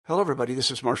Hello, everybody. This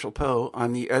is Marshall Poe.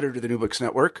 I'm the editor of the New Books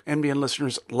Network. NBN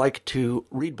listeners like to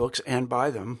read books and buy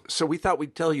them. So we thought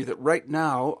we'd tell you that right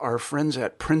now, our friends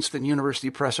at Princeton University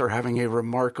Press are having a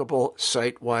remarkable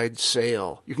site-wide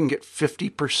sale. You can get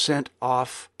 50%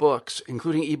 off books,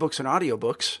 including ebooks and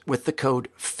audiobooks, with the code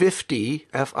 50,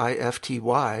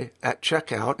 F-I-F-T-Y, at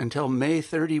checkout until May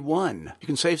 31. You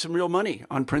can save some real money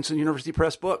on Princeton University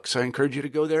Press books. I encourage you to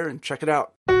go there and check it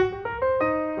out.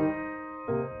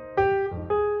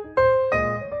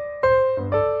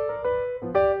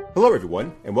 Hello,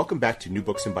 everyone, and welcome back to New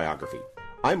Books in Biography.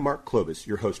 I'm Mark Clovis,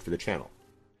 your host for the channel.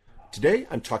 Today,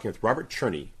 I'm talking with Robert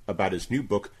Cherny about his new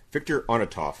book, Viktor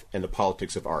Arnautoff and the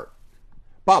Politics of Art.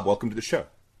 Bob, welcome to the show.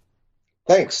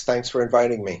 Thanks for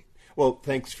inviting me. Well,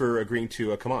 thanks for agreeing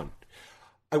to come on.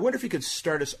 I wonder if you could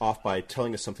start us off by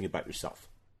telling us something about yourself.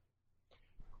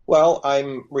 Well,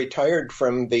 I'm retired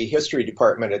from the history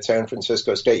department at San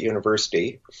Francisco State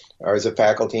University. I was a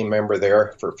faculty member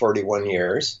there for 41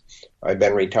 years. I've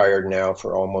been retired now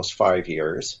for almost 5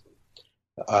 years.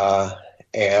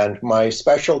 And my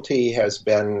specialty has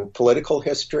been political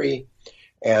history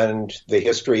and the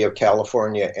history of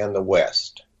California and the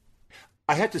West.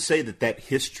 I have to say that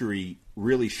history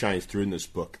really shines through in this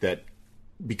book, that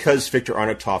because Viktor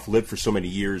Arnautoff lived for so many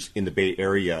years in the Bay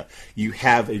Area, you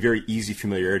have a very easy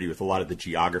familiarity with a lot of the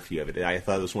geography of it. And I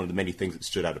thought it was one of the many things that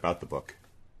stood out about the book.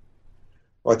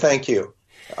 Well, thank you.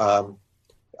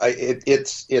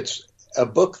 It's a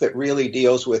book that really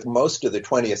deals with most of the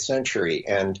 20th century,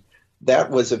 and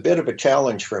that was a bit of a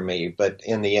challenge for me, but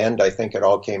in the end, I think it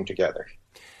all came together.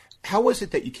 How was it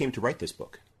that you came to write this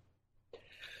book?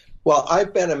 Well,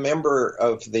 I've been a member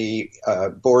of the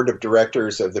board of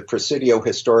directors of the Presidio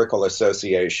Historical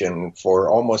Association for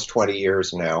almost 20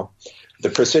 years now. The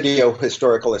Presidio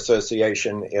Historical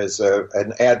Association is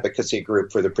an advocacy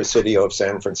group for the Presidio of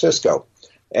San Francisco.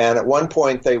 And at one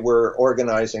point, they were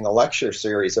organizing a lecture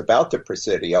series about the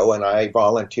Presidio, and I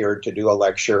volunteered to do a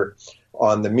lecture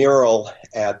on the mural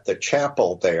at the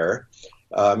chapel there,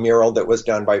 a mural that was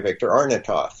done by Viktor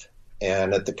Arnautoff.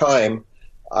 And at the time,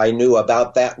 I knew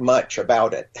about that much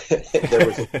about it. There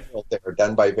was a mural there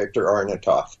done by Viktor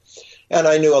Arnautoff. And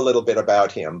I knew a little bit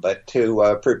about him. But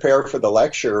to prepare for the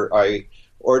lecture, I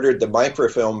ordered the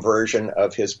microfilm version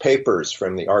of his papers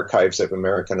from the Archives of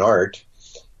American Art.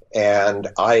 And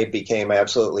I became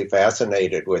absolutely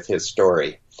fascinated with his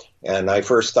story. And I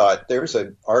first thought, there's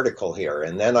an article here.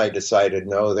 And then I decided,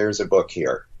 no, there's a book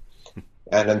here.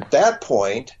 And at that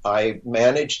point, I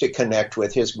managed to connect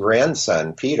with his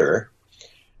grandson, Peter,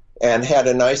 and had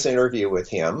a nice interview with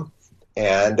him.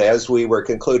 And as we were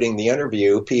concluding the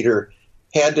interview, Peter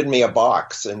handed me a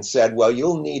box and said, well,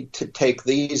 you'll need to take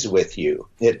these with you.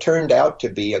 It turned out to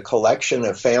be a collection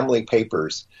of family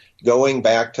papers going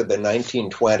back to the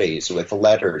 1920s with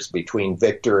letters between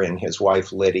Victor and his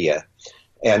wife Lydia,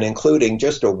 and including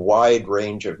just a wide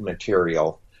range of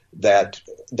material that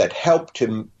helped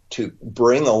to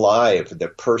bring alive the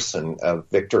person of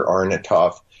Viktor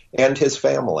Arnautoff and his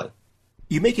family.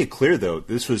 You make it clear, though,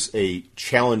 this was a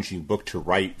challenging book to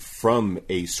write from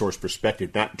a source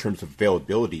perspective, not in terms of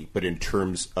availability, but in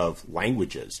terms of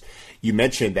languages. You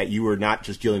mentioned that you were not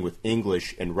just dealing with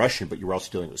English and Russian, but you were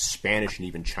also dealing with Spanish and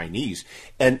even Chinese.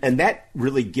 And that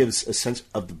really gives a sense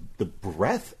of the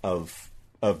breadth of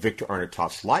Viktor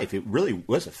Arnautoff's life. It really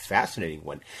was a fascinating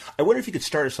one. I wonder if you could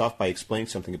start us off by explaining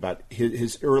something about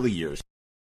his early years.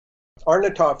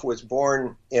 Arnautoff was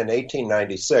born in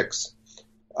 1896.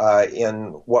 In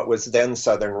what was then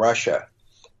southern Russia.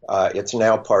 It's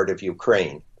now part of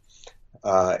Ukraine.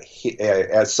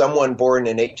 As someone born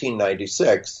in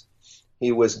 1896,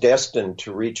 he was destined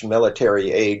to reach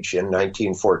military age in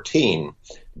 1914,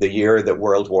 the year that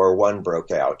World War I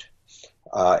broke out.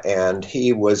 And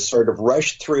he was sort of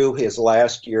rushed through his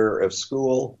last year of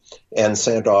school and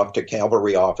sent off to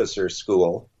cavalry officer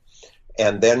school.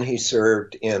 And then he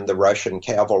served in the Russian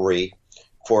cavalry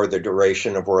for the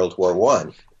duration of World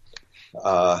War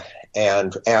I.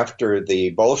 And after the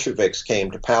Bolsheviks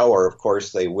came to power, of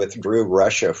course, they withdrew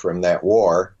Russia from that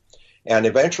war, and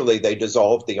eventually they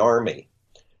dissolved the army.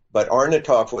 But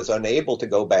Arnautoff was unable to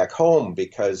go back home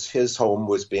because his home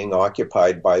was being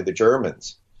occupied by the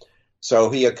Germans. So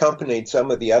he accompanied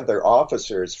some of the other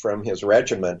officers from his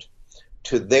regiment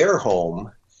to their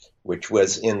home, which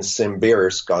was in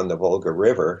Simbirsk on the Volga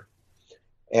River.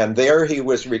 And there he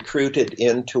was recruited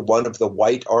into one of the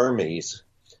White Armies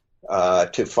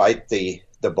to fight the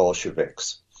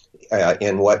Bolsheviks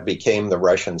in what became the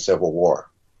Russian Civil War.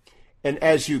 And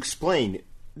as you explain,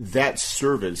 that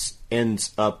service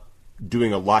ends up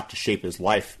doing a lot to shape his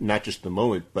life, not just the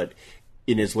moment, but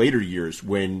in his later years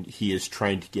when he is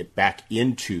trying to get back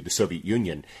into the Soviet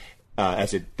Union,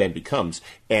 as it then becomes,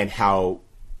 and how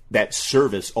that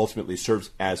service ultimately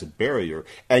serves as a barrier.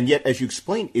 And yet, as you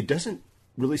explained, it doesn't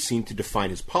really seem to define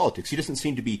his politics. He doesn't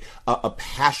seem to be a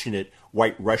passionate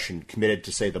white Russian committed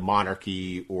to, say, the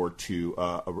monarchy or to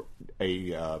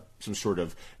some sort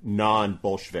of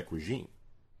non-Bolshevik regime.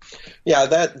 Yeah,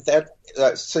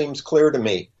 that seems clear to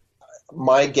me.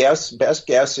 My best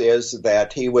guess is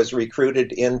that he was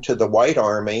recruited into the White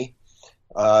Army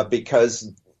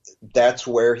because that's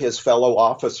where his fellow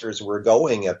officers were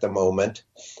going at the moment,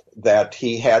 that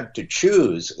he had to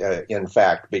choose, in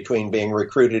fact, between being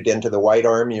recruited into the White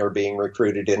Army or being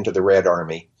recruited into the Red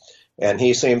Army. And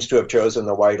he seems to have chosen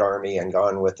the White Army and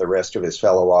gone with the rest of his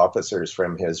fellow officers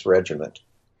from his regiment.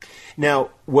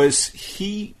 Now, was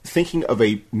he thinking of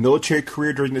a military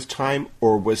career during this time,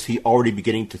 or was he already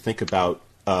beginning to think about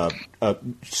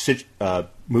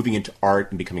moving into art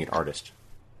and becoming an artist?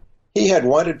 He had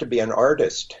wanted to be an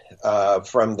artist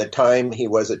from the time he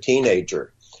was a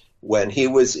teenager. When he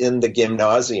was in the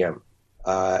gymnasium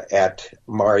at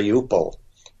Mariupol,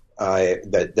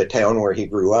 the town where he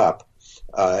grew up,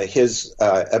 his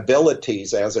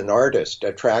abilities as an artist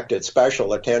attracted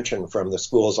special attention from the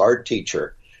school's art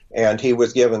teacher, and he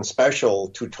was given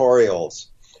special tutorials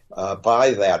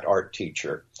by that art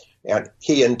teacher. And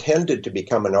he intended to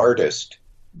become an artist,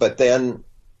 but then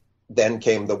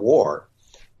came the war,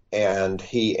 and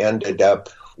he ended up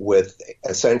with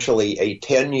essentially a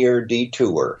 10-year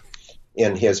detour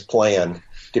in his plan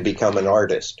to become an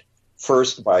artist,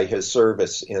 first by his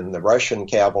service in the Russian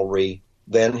cavalry,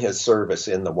 then his service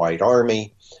in the White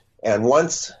Army. And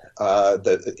once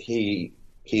he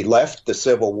left the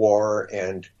Civil War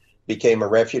and became a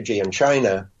refugee in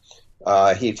China,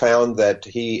 he found that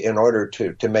in order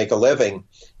to make a living,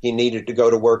 he needed to go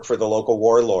to work for the local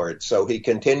warlord. So he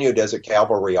continued as a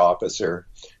cavalry officer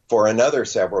for another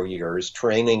several years,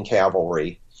 training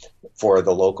cavalry for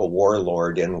the local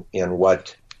warlord in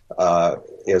what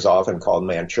is often called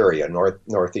Manchuria,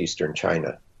 northeastern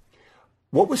China.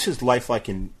 What was his life like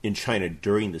in China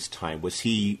during this time? Was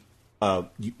he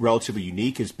relatively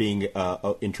unique as being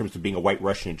in terms of being a white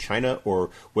Russian in China, or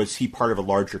was he part of a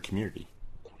larger community?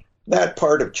 That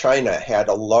part of China had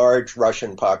a large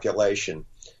Russian population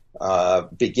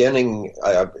beginning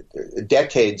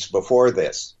decades before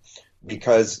this,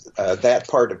 because that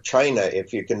part of China,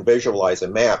 if you can visualize a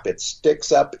map, it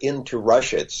sticks up into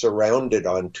Russia. It's surrounded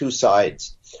on two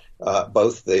sides,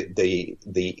 both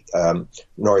the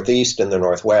northeast and the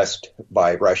northwest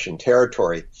by Russian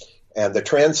territory. And the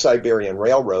Trans-Siberian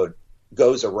Railroad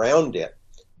goes around it,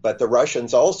 but the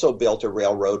Russians also built a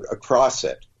railroad across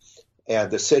it. And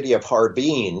the city of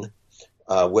Harbin,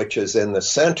 which is in the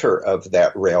center of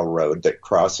that railroad that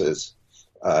crosses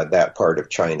that part of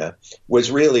China, was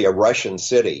really a Russian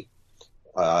city.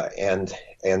 And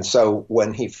so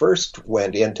when he first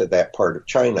went into that part of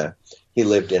China, he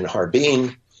lived in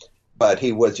Harbin, but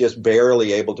he was just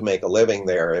barely able to make a living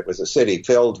there. It was a city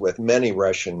filled with many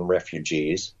Russian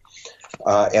refugees.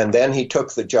 And then he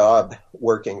took the job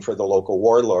working for the local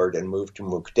warlord and moved to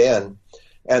Mukden.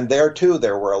 And there, too,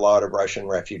 there were a lot of Russian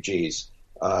refugees.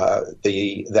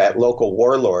 That local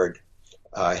warlord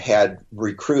had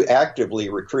actively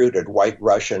recruited white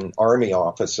Russian army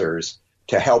officers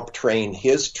to help train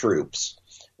his troops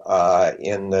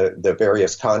in the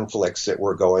various conflicts that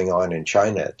were going on in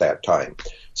China at that time.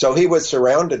 So he was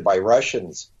surrounded by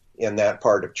Russians in that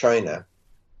part of China.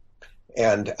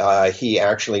 And he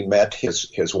actually met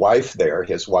his wife there.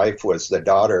 His wife was the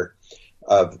daughter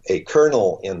of a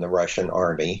colonel in the Russian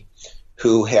army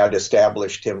who had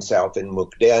established himself in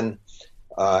Mukden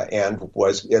and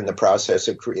was in the process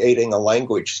of creating a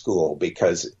language school,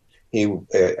 because he,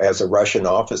 as a Russian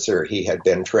officer, he had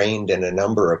been trained in a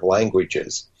number of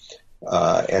languages.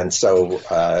 And so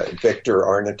Viktor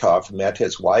Arnatov met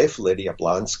his wife, Lydia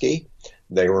Blonsky.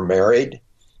 They were married.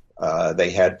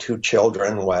 They had 2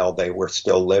 children while they were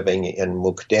still living in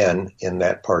Mukden in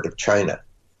that part of China.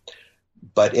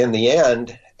 But in the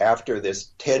end, after this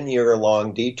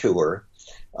 10-year-long detour,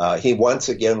 he once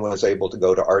again was able to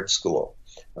go to art school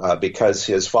because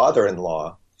his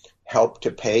father-in-law helped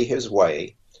to pay his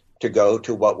way to go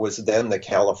to what was then the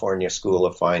California School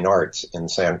of Fine Arts in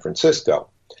San Francisco.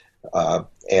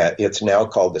 It's now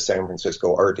called the San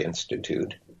Francisco Art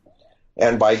Institute.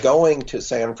 And by going to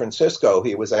San Francisco,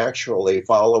 he was actually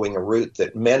following a route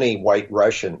that many white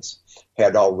Russians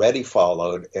had already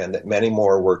followed and that many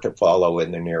more were to follow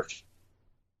in the near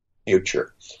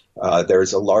future.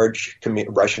 There's a large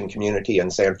Russian community in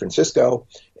San Francisco,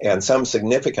 and some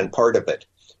significant part of it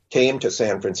came to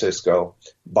San Francisco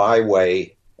by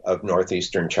way of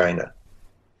northeastern China.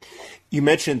 You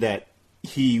mentioned that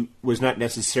he was not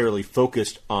necessarily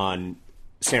focused on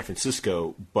San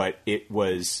Francisco, but it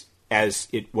was, as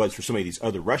it was for so many of these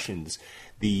other Russians,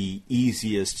 the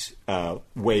easiest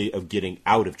way of getting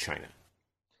out of China.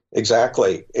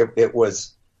 Exactly. It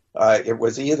was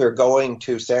either going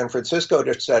to San Francisco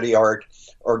to study art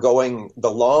or going the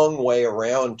long way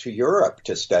around to Europe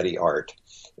to study art.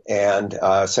 And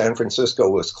San Francisco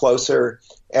was closer.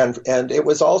 And it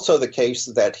was also the case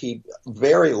that he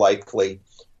very likely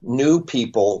knew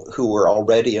people who were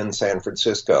already in San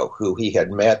Francisco, who he had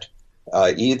met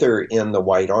either in the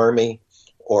White Army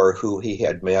or who he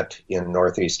had met in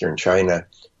northeastern China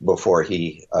before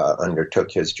he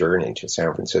undertook his journey to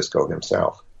San Francisco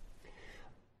himself.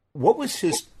 What was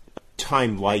his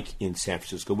time like in San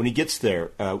Francisco? When he gets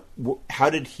there, how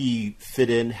did he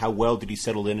fit in? How well did he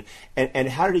settle in? And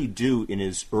how did he do in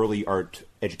his early art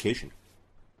education?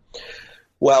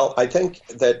 Well, I think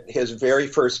that his very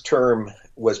first term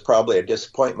was probably a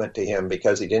disappointment to him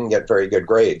because he didn't get very good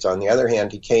grades. On the other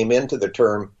hand, he came into the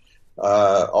term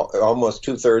almost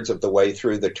two-thirds of the way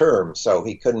through the term, so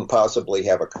he couldn't possibly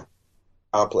have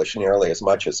accomplished nearly as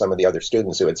much as some of the other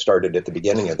students who had started at the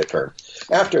beginning of the term.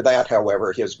 After that,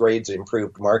 however, his grades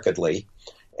improved markedly,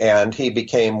 and he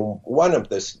became one of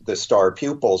the star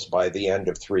pupils by the end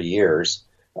of 3 years,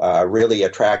 really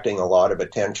attracting a lot of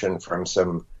attention from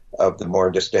some of the more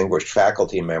distinguished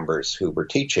faculty members who were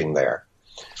teaching there.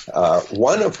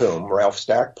 One of whom, Ralph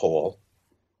Stackpole,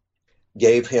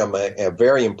 gave him a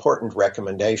very important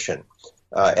recommendation.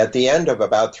 At the end of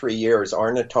about 3 years,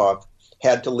 Arnotov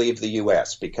had to leave the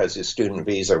U.S. because his student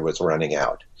visa was running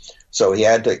out. So he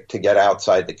had to get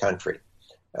outside the country.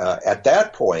 At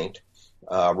that point,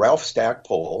 Ralph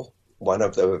Stackpole, one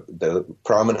of the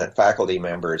prominent faculty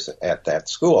members at that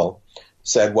school,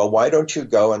 said, well, why don't you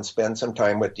go and spend some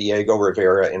time with Diego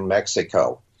Rivera in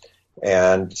Mexico?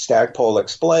 And Stackpole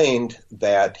explained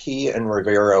that he and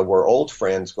Rivera were old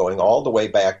friends going all the way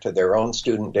back to their own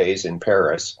student days in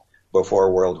Paris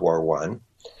before World War I.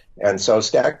 And so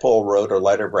Stackpole wrote a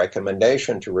letter of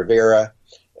recommendation to Rivera,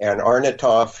 and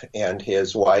Arnotov and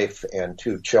his wife and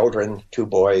 2 children, 2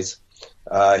 boys,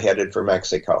 headed for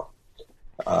Mexico.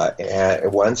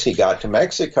 And once he got to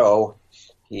Mexico,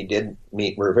 he did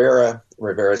meet Rivera.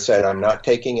 Rivera said, I'm not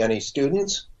taking any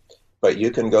students, but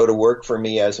you can go to work for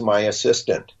me as my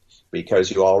assistant because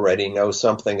you already know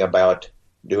something about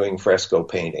doing fresco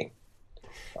painting.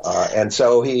 And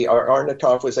so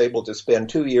Arnotov was able to spend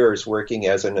 2 years working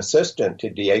as an assistant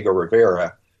to Diego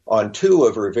Rivera on 2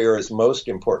 of Rivera's most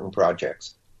important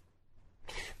projects.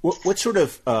 What sort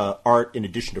of art, in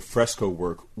addition to fresco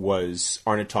work, was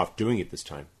Arnotov doing at this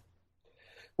time?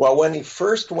 Well, when he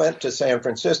first went to San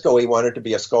Francisco, he wanted to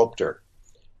be a sculptor.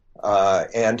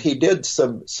 And he did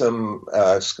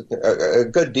a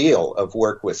good deal of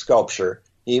work with sculpture.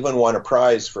 He even won a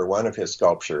prize for one of his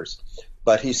sculptures.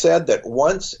 But he said that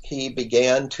once he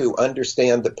began to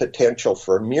understand the potential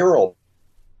for mural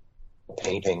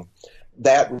painting,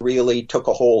 that really took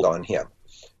a hold on him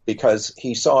because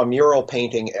he saw mural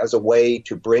painting as a way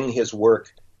to bring his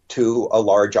work to a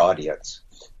large audience.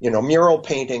 You know, mural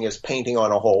painting is painting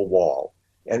on a whole wall,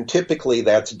 and typically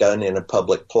that's done in a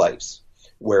public place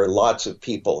where lots of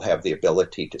people have the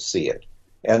ability to see it.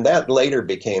 And that later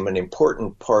became an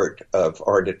important part of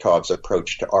Arnotov's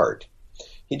approach to art.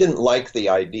 He didn't like the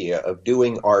idea of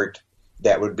doing art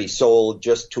that would be sold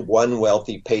just to one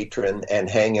wealthy patron and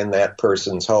hang in that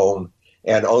person's home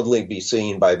and only be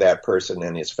seen by that person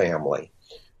and his family.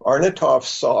 Arnotov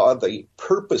saw the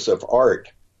purpose of art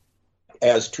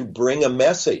as to bring a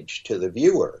message to the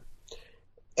viewer.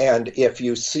 And if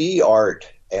you see art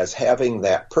as having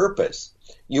that purpose,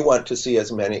 you want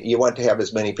to have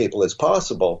as many people as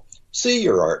possible see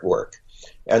your artwork.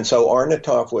 And so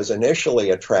Arnotov was initially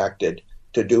attracted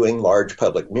to doing large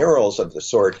public murals of the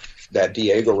sort that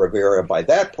Diego Rivera, by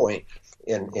that point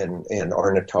in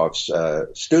Arnotov's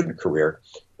student career,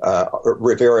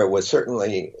 Rivera was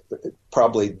certainly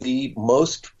probably the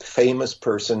most famous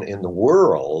person in the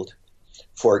world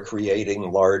for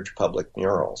creating large public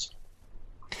murals.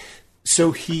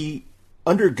 So he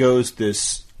undergoes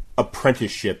this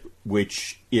apprenticeship,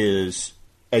 which is,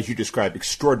 as you described,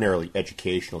 extraordinarily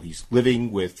educational. He's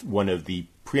living with one of the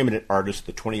preeminent artists of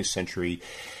the 20th century.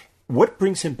 What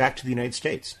brings him back to the United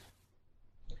States?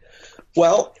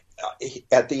 Well,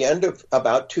 at the end of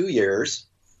about 2 years,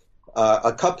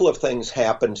 a couple of things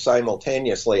happened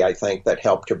simultaneously, I think, that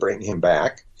helped to bring him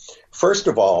back. First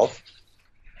of all,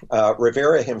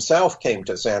 Rivera himself came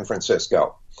to San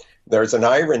Francisco. There's an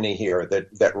irony here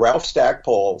that Ralph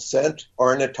Stackpole sent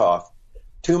Arnotov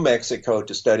to Mexico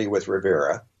to study with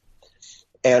Rivera.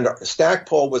 And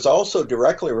Stackpole was also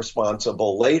directly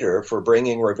responsible later for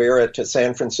bringing Rivera to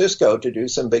San Francisco to do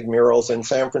some big murals in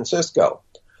San Francisco.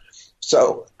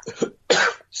 So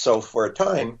for a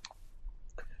time,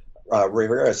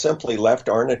 Rivera simply left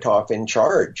Arnautoff in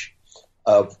charge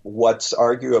of what's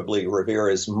arguably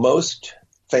Rivera's most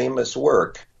famous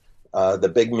work,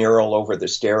 the big mural over the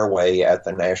stairway at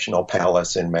the National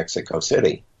Palace in Mexico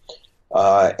City.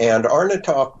 And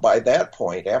Arnautoff, by that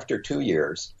point, after 2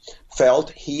 years, felt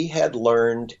he had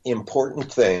learned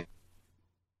important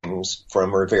things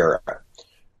from Rivera.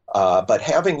 But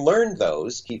having learned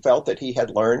those, he felt that he had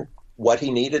learned what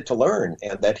he needed to learn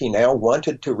and that he now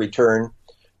wanted to return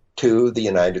to the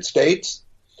United States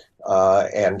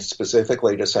and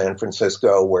specifically to San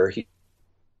Francisco, where he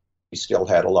still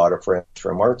had a lot of friends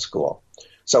from art school.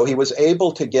 So he was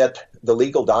able to get the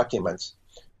legal documents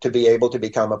to be able to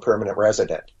become a permanent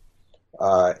resident.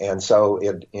 And so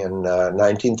in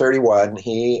 1931,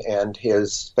 he and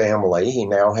his family, he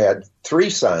now had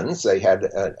 3 sons. They had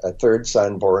a third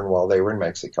son born while they were in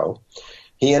Mexico.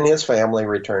 He and his family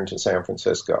returned to San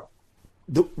Francisco.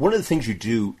 One of the things you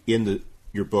do in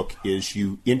your book is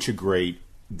you integrate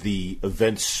the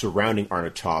events surrounding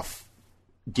Arnautoff,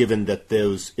 given that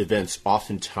those events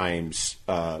oftentimes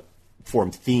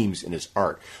form themes in his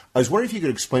art. I was wondering if you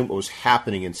could explain what was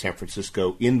happening in San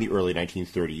Francisco in the early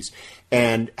 1930s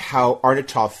and how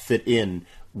Arnautoff fit in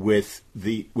with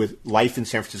life in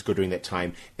San Francisco during that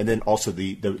time, and then also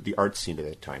the art scene at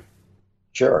that time.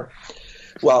 Sure.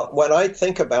 Well, when I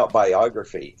think about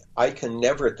biography, I can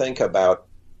never think about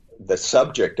the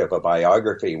subject of a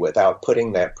biography without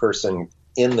putting that person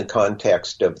in the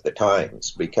context of the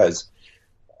times, because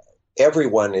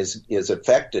everyone is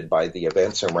affected by the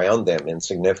events around them in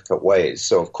significant ways.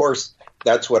 So, of course,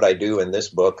 that's what I do in this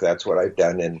book. That's what I've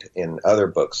done in other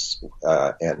books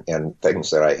and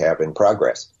things that I have in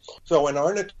progress. So when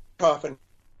Arnautoff and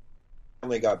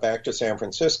family got back to San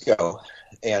Francisco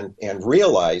and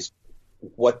realized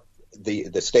what the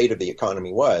state of the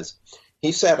economy was,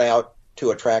 he set out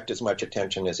to attract as much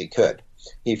attention as he could.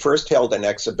 He first held an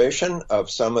exhibition of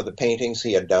some of the paintings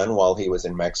he had done while he was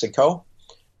in Mexico.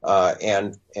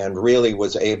 And really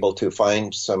was able to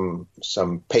find some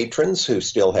patrons who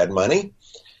still had money.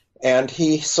 And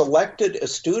he selected a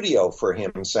studio for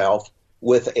himself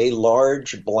with a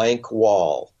large blank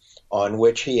wall on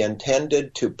which he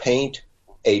intended to paint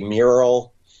a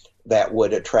mural that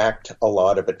would attract a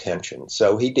lot of attention.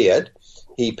 So he did.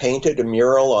 He painted a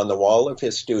mural on the wall of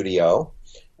his studio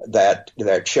that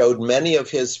showed many of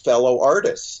his fellow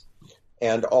artists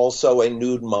and also a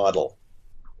nude model.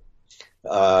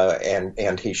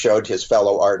 And he showed his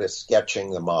fellow artists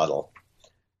sketching the model.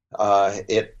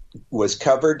 It was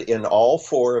covered in all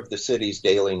 4 of the city's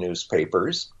daily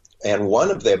newspapers, and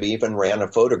one of them even ran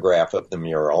a photograph of the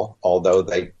mural, although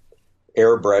they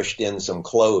airbrushed in some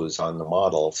clothes on the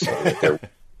model so that there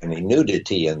wasn't any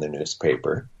nudity in the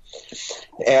newspaper.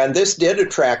 And this did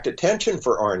attract attention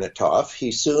for Arnautoff.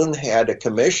 He soon had a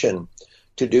commission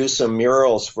to do some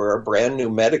murals for a brand new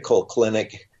medical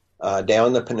clinic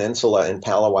down the peninsula in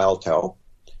Palo Alto.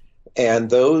 And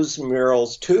those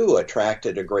murals, too,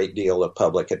 attracted a great deal of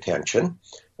public attention.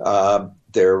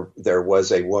 There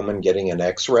was a woman getting an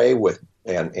X-ray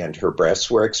and her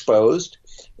breasts were exposed.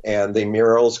 And the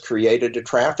murals created a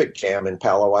traffic jam in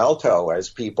Palo Alto as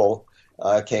people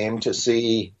came to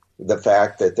see the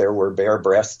fact that there were bare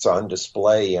breasts on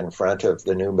display in front of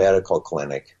the new medical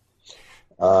clinic.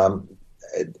 So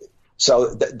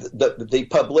the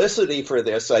publicity for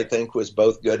this, I think, was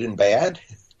both good and bad.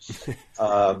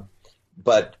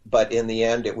 But in the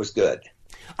end, it was good.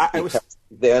 I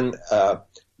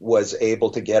was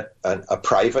able to get a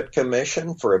private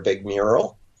commission for a big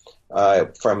mural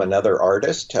from another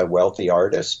artist, a wealthy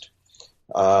artist.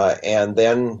 And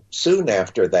then soon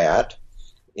after that,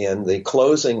 in the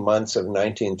closing months of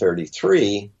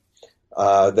 1933,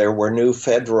 there were new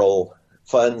federal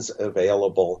funds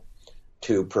available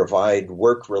to provide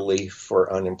work relief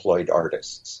for unemployed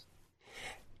artists.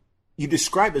 You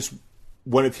describe as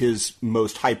one of his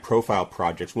most high-profile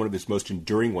projects, one of his most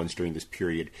enduring ones during this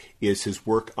period, is his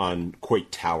work on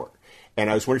Coit Tower.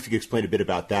 And I was wondering if you could explain a bit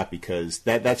about that, because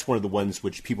that's one of the ones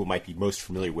which people might be most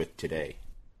familiar with today.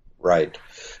 Right.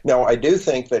 Now, I do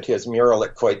think that his mural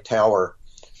at Coit Tower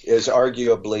is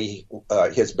arguably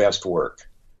his best work,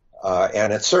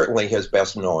 and it's certainly his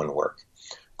best-known work.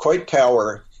 Coit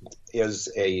Tower is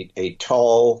a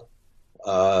tall,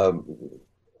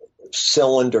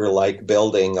 cylinder-like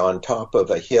building on top of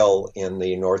a hill in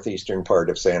the northeastern part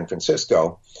of San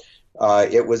Francisco.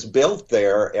 It was built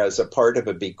there as a part of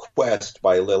a bequest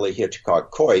by Lily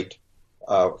Hitchcock Coit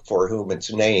for whom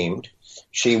it's named.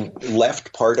 She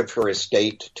left part of her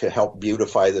estate to help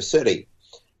beautify the city,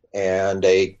 and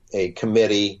a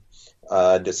committee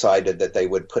decided that they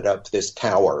would put up this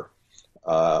tower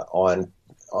on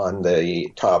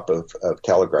the top of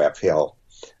Telegraph Hill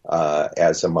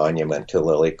as a monument to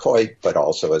Lily Coit, but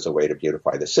also as a way to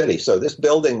beautify the city. So this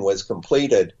building was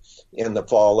completed in the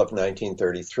fall of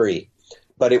 1933,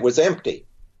 but it was empty.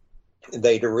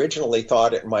 They'd originally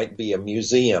thought it might be a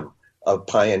museum of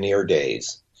pioneer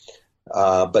days.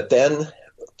 But then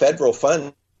federal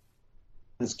funds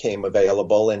came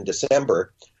available in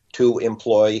December to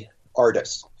employ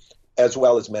artists, as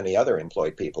well as many other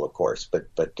employed people, of course.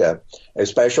 But a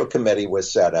special committee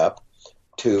was set up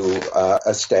to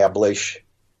establish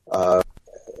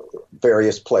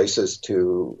various places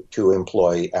to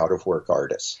employ out-of-work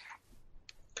artists.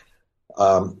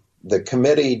 The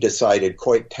committee decided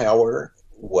Coit Tower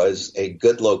was a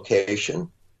good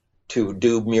location to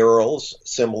do murals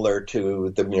similar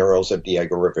to the murals of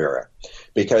Diego Rivera.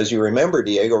 Because you remember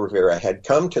Diego Rivera had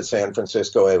come to San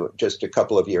Francisco just a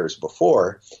couple of years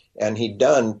before, and he'd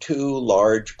done 2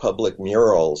 large public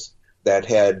murals that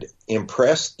had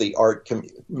impressed the art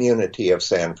community of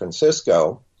San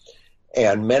Francisco,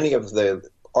 and many of the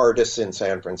artists in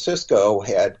San Francisco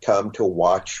had come to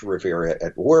watch Rivera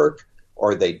at work,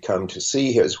 or they'd come to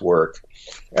see his work.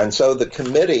 And so the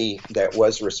committee that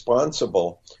was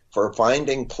responsible for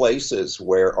finding places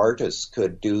where artists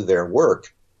could do their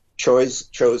work chose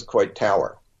Coit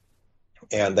Tower.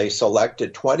 And they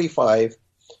selected 25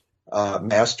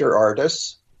 master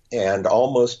artists and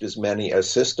almost as many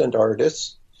assistant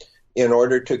artists in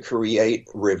order to create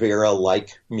Rivera-like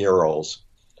murals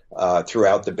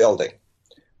throughout the building.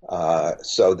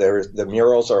 So the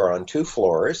murals are on 2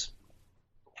 floors,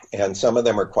 and some of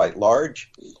them are quite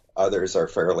large, others are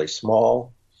fairly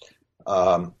small.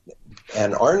 And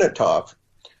Arnautoff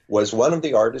was one of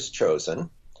the artists chosen,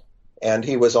 and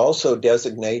he was also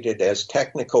designated as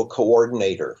technical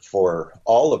coordinator for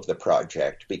all of the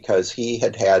project because he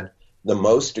had had the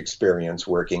most experience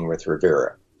working with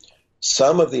Rivera.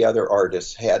 Some of the other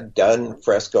artists had done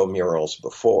fresco murals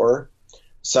before.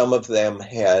 Some of them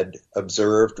had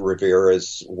observed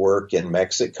Rivera's work in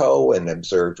Mexico and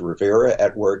observed Rivera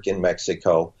at work in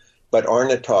Mexico. But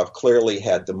Arnautoff clearly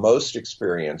had the most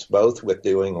experience, both with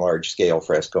doing large-scale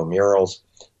fresco murals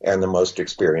and the most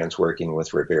experience working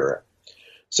with Rivera.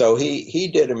 So he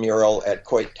did a mural at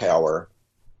Coit Tower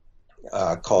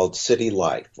called City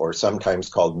Life, or sometimes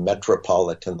called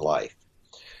Metropolitan Life,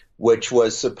 which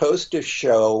was supposed to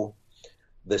show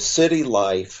the city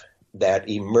life that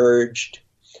emerged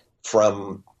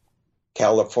from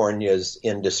California's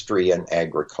industry and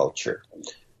agriculture.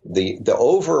 The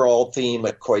overall theme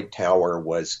at Coit Tower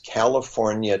was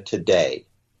California today.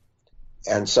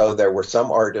 And so there were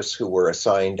some artists who were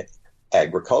assigned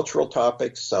agricultural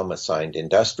topics, some assigned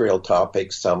industrial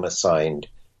topics, some assigned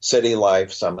city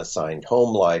life, some assigned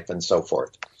home life, and so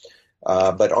forth.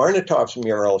 But Arnautoff's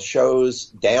mural shows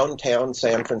downtown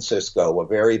San Francisco, a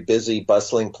very busy,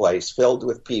 bustling place filled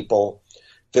with people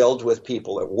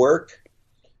at work,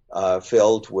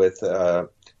 filled with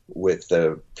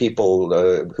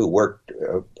people who worked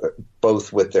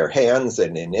both with their hands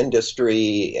and in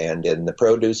industry and in the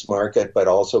produce market, but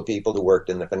also people who worked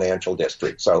in the financial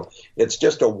district. So it's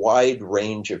just a wide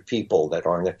range of people that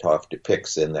Arnautoff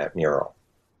depicts in that mural.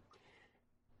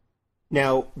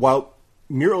 Now, while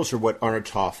murals are what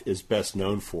Arnautoff is best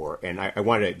known for, and I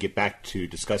want to get back to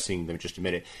discussing them in just a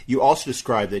minute, you also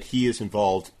describe that he is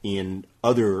involved in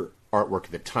other artwork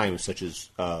at the time, such as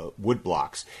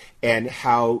woodblocks, and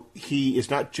how he is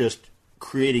not just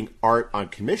creating art on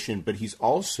commission, but he's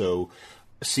also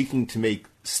seeking to make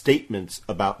statements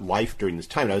about life during this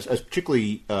time. And I was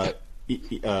particularly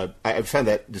I found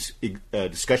that this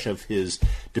discussion of his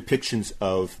depictions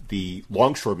of the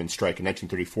longshoremen strike in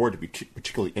 1934 to be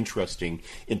particularly interesting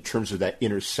in terms of that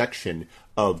intersection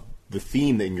of the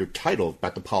theme in your title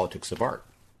about the politics of art.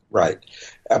 Right.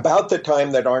 About the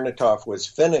time that Arnautoff was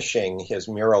finishing his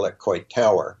mural at Coit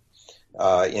Tower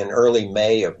in early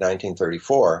May of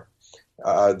 1934,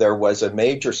 there was a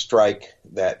major strike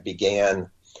that began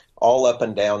all up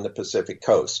and down the Pacific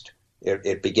coast.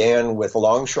 It began with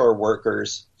longshore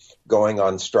workers going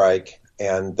on strike,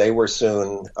 and they were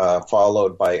soon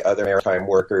followed by other maritime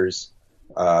workers,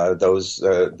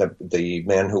 the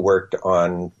men who worked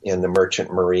in the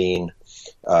merchant marine,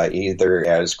 either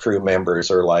as crew members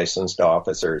or licensed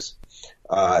officers.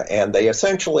 And they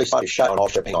essentially shut down all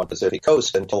shipping on the Pacific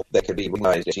coast until they could be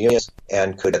recognized as unions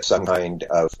and could get some kind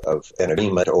of an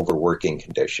agreement over working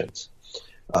conditions.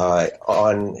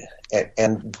 And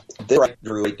this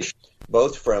drew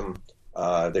both from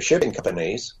the shipping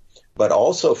companies, but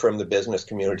also from the business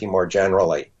community more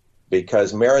generally,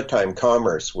 because maritime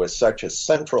commerce was such a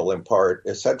central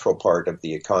part of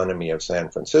the economy of San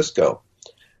Francisco.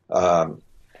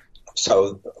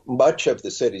 So much of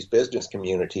the city's business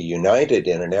community united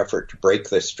in an effort to break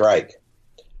this strike.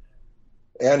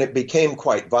 And it became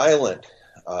quite violent,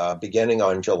 beginning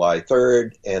on July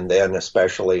 3rd and then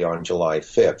especially on July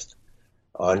 5th.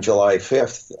 On July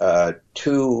 5th,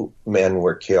 2 men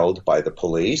were killed by the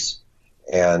police,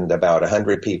 and about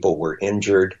 100 people were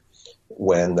injured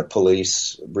when the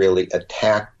police really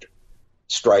attacked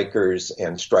strikers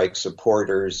and strike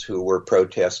supporters who were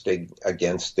protesting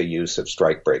against the use of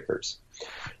strikebreakers.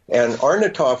 And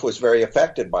Arnautoff was very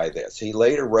affected by this. He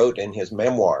later wrote in his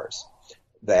memoirs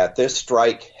that this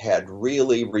strike had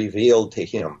really revealed to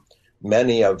him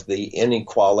many of the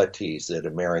inequalities in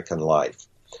American life.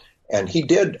 And he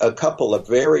did a couple of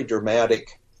very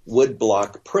dramatic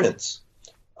woodblock prints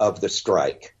of the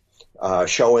strike,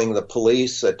 showing the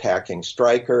police attacking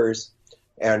strikers,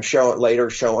 and later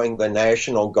showing the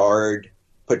National Guard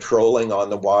patrolling on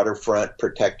the waterfront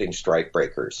protecting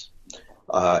strikebreakers.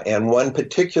 And one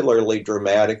particularly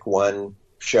dramatic one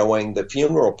showing the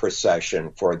funeral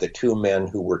procession for the 2 men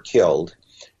who were killed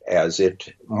as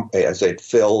it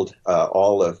filled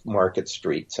all of Market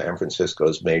Street, San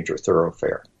Francisco's major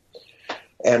thoroughfare.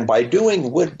 And by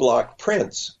doing woodblock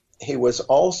prints, he was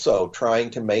also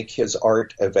trying to make his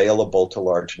art available to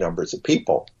large numbers of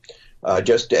people.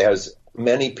 Just as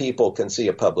many people can see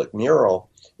a public mural,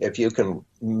 if you can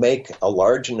make a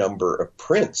large number of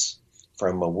prints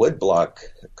from a woodblock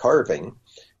carving,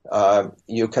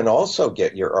 you can also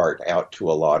get your art out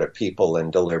to a lot of people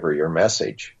and deliver your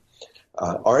message.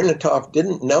 Arnautoff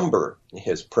didn't number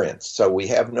his prints, so we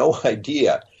have no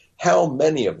idea how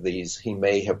many of these he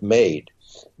may have made.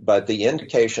 But the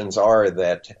indications are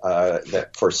that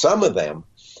for some of them,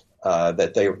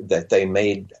 that they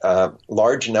made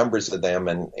large numbers of them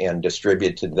and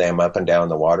distributed them up and down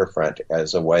the waterfront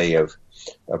as a way of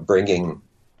bringing,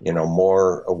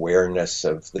 more awareness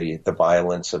of the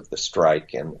violence of the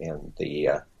strike and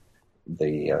the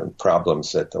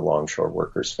problems that the longshore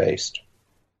workers faced.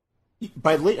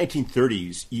 By the late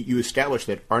 1930s, you established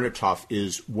that Arnautoff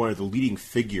is one of the leading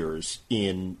figures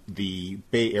in the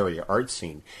Bay Area art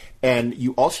scene. And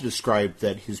you also described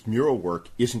that his mural work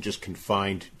isn't just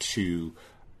confined to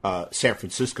San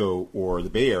Francisco or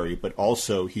the Bay Area, but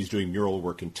also he's doing mural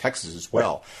work in Texas as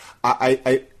well.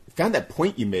 I found that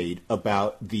point you made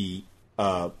about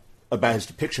about his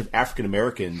depiction of African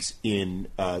Americans in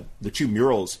the 2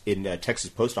 murals in Texas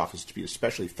Post Office to be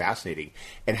especially fascinating,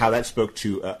 and how that spoke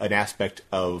to an aspect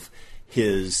of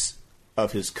his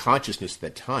consciousness at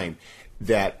that time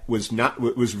that was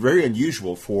very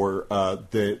unusual for a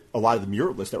lot of the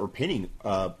muralists that were painting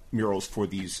murals for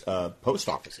these post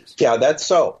offices. Yeah, that's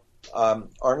so.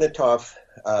 Arnautoff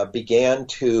began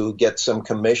to get some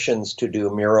commissions to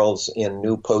do murals in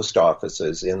new post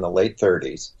offices in the late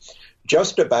 30s.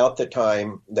 Just about the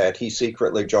time that he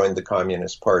secretly joined the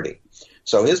Communist Party.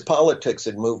 So his politics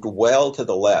had moved well to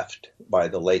the left by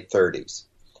the late 30s.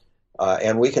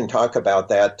 And we can talk about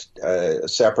that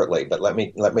separately, but let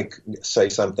me say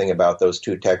something about those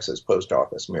 2 Texas post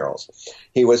office murals.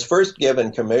 He was first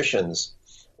given commissions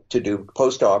to do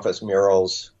post office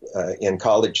murals in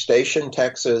College Station,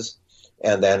 Texas,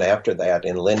 and then after that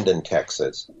in Linden,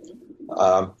 Texas.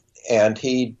 And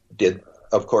he did,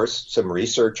 of course, some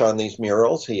research on these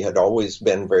murals. He had always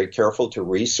been very careful to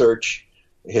research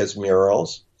his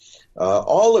murals.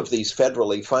 All of these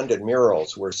federally funded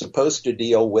murals were supposed to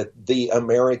deal with the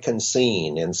American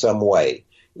scene in some way,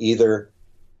 either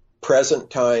present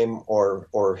time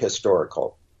or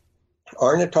historical.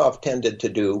 Arnautoff tended to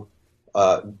do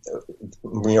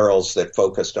murals that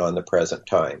focused on the present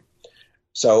time.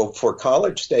 So for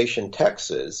College Station,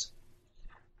 Texas,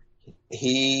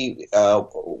 it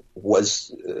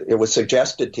was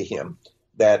suggested to him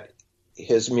that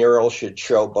his mural should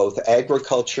show both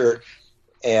agriculture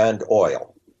and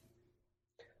oil.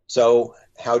 So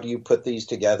how do you put these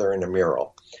together in a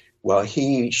mural? Well,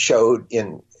 he showed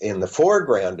in the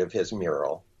foreground of his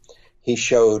mural, he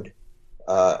showed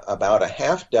about a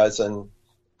half dozen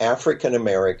African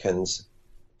Americans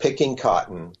picking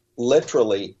cotton,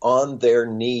 literally on their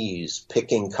knees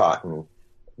picking cotton,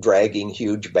 dragging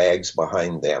huge bags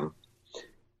behind them,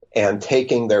 and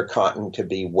taking their cotton to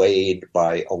be weighed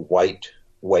by a white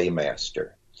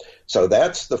weighmaster. So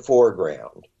that's the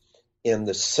foreground. In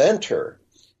the center,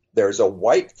 there's a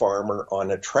white farmer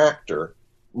on a tractor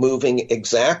moving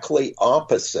exactly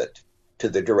opposite to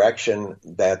the direction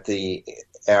that the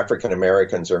African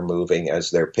Americans are moving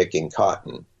as they're picking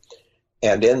cotton.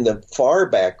 And in the far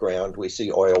background, we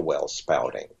see oil wells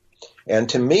spouting. And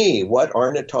to me, what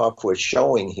Arnautoff was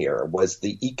showing here was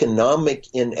the economic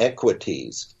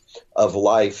inequities of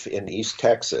life in East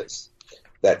Texas,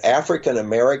 that African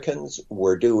Americans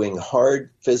were doing hard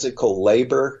physical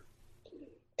labor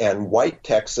and white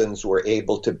Texans were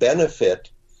able to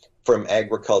benefit from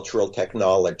agricultural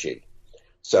technology.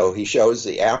 So he shows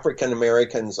the African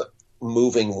Americans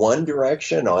moving one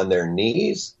direction on their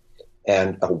knees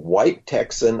and a white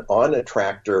Texan on a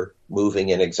tractor moving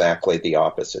in exactly the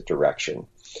opposite direction.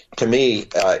 To me,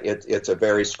 it's a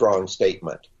very strong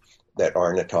statement that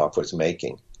Arnautoff was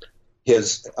making.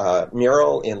 His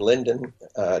mural in Linden,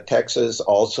 Texas,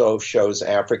 also shows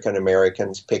African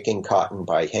Americans picking cotton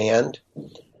by hand.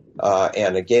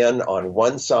 And again, on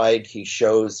one side, he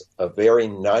shows a very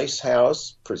nice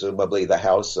house, presumably the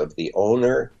house of the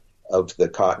owner of the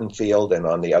cotton field, and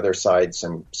on the other side,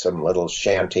 some little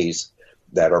shanties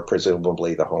that are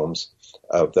presumably the homes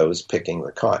of those picking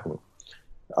the cotton.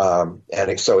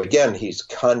 And so again, he's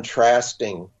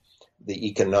contrasting the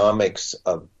economics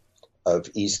of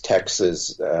East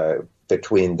Texas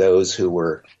between those who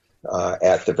were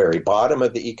at the very bottom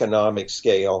of the economic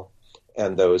scale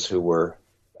and those who were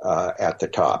at the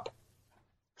top.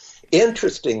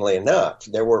 Interestingly enough,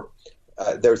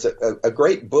 there's a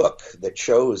great book that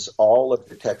shows all of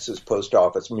the Texas post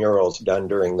office murals done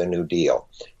during the New Deal.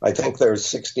 I think there's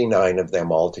 69 of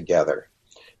them altogether.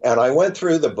 And I went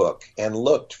through the book and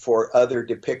looked for other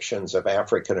depictions of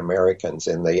African Americans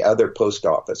in the other post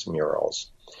office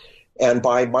murals. And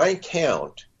by my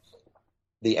count,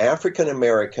 the African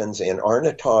Americans in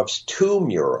Arnautoff's two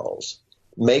murals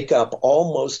make up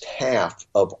almost half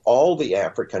of all the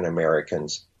African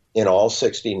Americans in all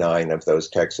 69 of those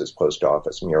Texas post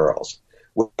office murals,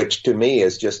 which to me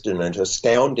is just an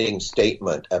astounding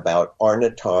statement about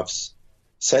Arnautoff's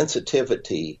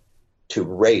sensitivity to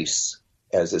race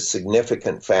as a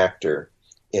significant factor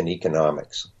in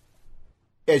economics.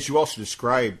 As you also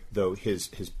described, though, his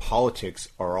politics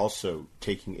are also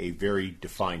taking a very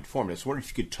defined form. I was wondering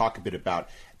if you could talk a bit about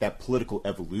that political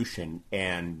evolution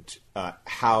and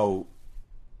how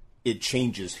it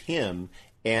changes him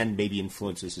and maybe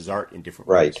influences his art in different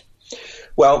ways. Right.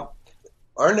 Well,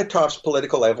 Arnautoff's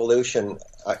political evolution,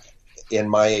 in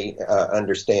my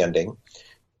understanding,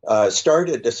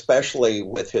 started especially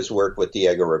with his work with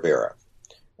Diego Rivera.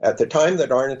 At the time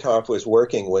that Arnautoff was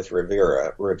working with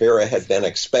Rivera, Rivera had been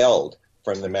expelled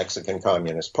from the Mexican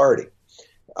Communist Party.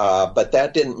 But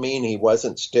that didn't mean he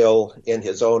wasn't still, in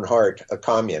his own heart, a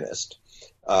communist,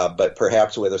 but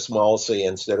perhaps with a small c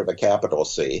instead of a capital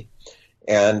C.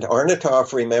 And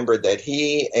Arnautoff remembered that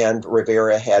he and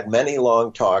Rivera had many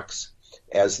long talks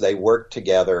as they worked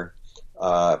together,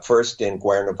 first in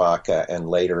Cuernavaca and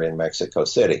later in Mexico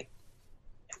City.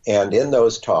 And in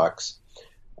those talks,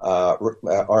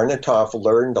 Arnautoff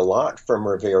learned a lot from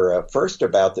Rivera, first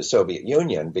about the Soviet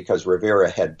Union, because Rivera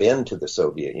had been to the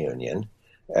Soviet Union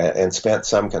and spent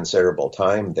some considerable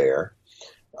time there.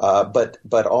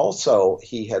 But also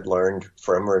he had learned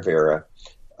from Rivera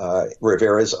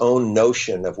Rivera's own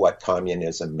notion of what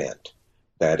communism meant,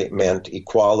 that it meant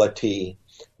equality,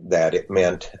 that it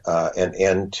meant an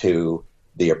end to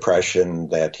the oppression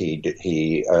that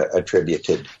he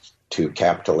attributed to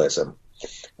capitalism.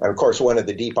 And of course, one of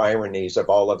the deep ironies of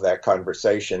all of that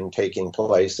conversation taking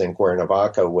place in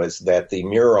Cuernavaca was that the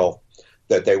mural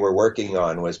that they were working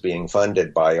on was being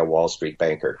funded by a Wall Street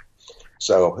banker.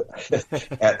 So,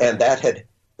 and that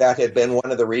had been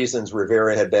one of the reasons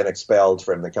Rivera had been expelled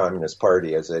from the Communist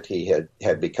Party, is that he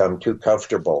had become too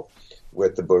comfortable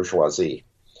with the bourgeoisie.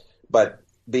 But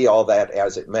be all that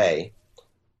as it may,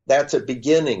 that's a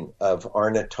beginning of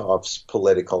Arnautoff's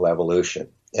political evolution.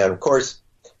 And of course,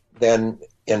 then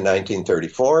in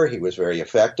 1934, he was very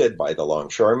affected by the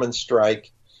longshoremen's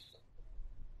strike.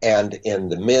 And in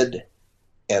the mid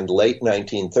and late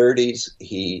 1930s,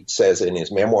 he says in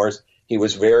his memoirs, he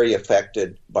was very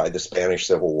affected by the Spanish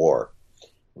Civil War.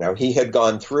 Now, he had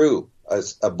gone through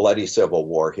a bloody civil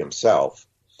war himself.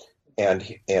 And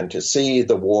to see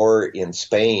the war in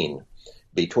Spain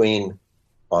between,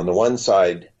 on the one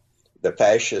side, the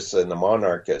fascists and the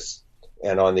monarchists,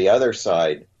 and on the other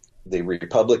side, the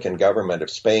Republican government of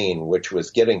Spain, which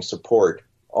was getting support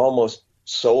almost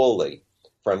solely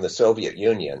from the Soviet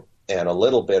Union and a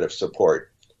little bit of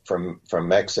support from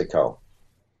Mexico.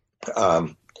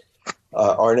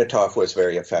 Arnautoff was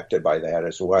very affected by that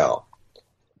as well.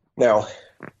 Now,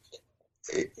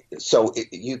 so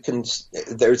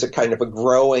there's a kind of a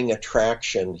growing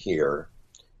attraction here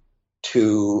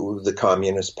to the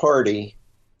Communist Party,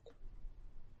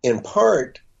 in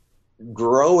part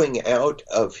growing out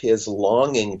of his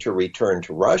longing to return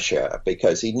to Russia,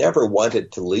 because he never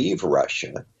wanted to leave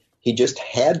Russia. He just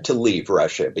had to leave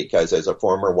Russia because as a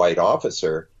former white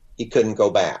officer, he couldn't go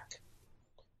back.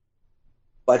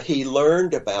 But he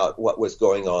learned about what was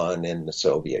going on in the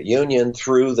Soviet Union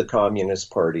through the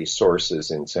Communist Party sources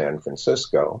in San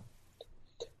Francisco.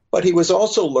 But he was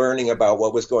also learning about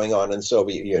what was going on in the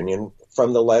Soviet Union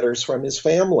from the letters from his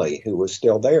family, who was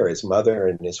still there, his mother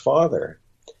and his father.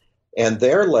 And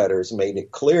their letters made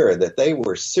it clear that they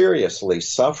were seriously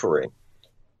suffering,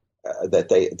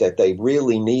 that they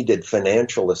really needed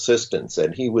financial assistance.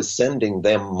 And he was sending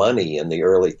them money in the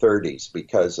early 30s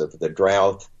because of the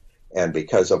drought and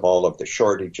because of all of the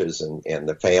shortages and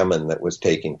the famine that was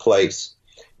taking place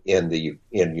in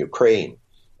Ukraine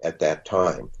at that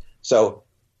time. So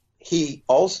he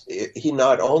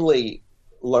not only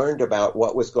learned about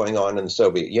what was going on in the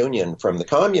Soviet Union from the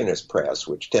communist press,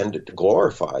 which tended to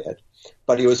glorify it,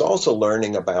 but he was also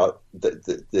learning about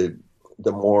the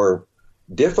more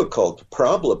difficult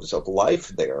problems of life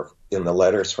there in the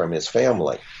letters from his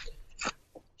family.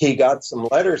 He got some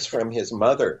letters from his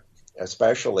mother,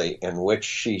 especially, in which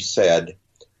she said,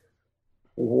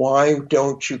 "Why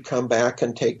don't you come back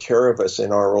and take care of us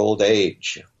in our old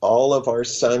age? All of our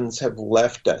sons have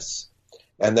left us."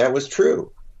 And that was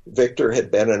true. Victor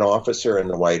had been an officer in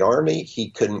the White Army.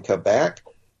 He couldn't come back.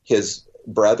 His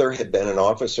brother had been an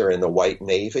officer in the White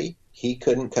Navy. He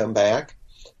couldn't come back.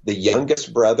 The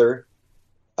youngest brother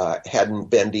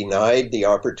hadn't been denied the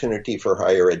opportunity for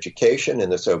higher education in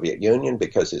the Soviet Union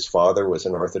because his father was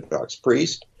an Orthodox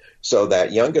priest. So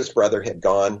that youngest brother had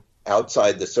gone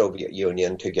outside the Soviet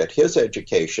Union to get his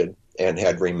education and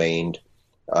had remained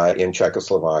in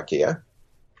Czechoslovakia.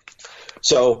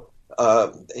 So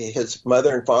his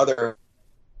mother and father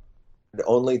had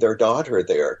only their daughter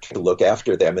there to look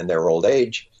after them in their old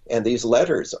age. And these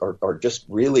letters are just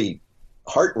really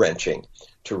heart-wrenching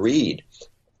to read.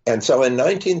 And so in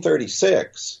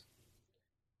 1936,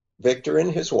 Victor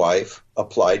and his wife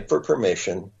applied for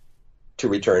permission to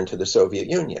return to the Soviet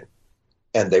Union,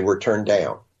 and they were turned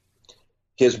down.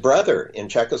 His brother in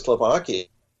Czechoslovakia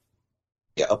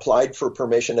applied for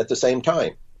permission at the same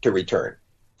time to return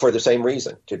for the same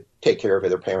reason, to take care of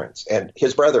their parents. And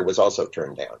his brother was also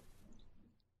turned down.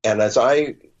 And as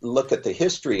I look at the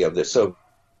history of the Soviet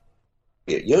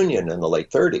Union in the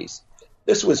late 30s,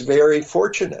 this was very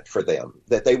fortunate for them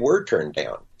that they were turned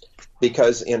down,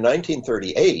 because in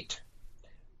 1938,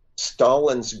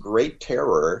 Stalin's Great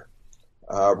Terror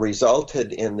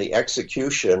resulted in the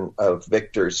execution of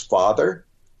Victor's father,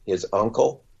 his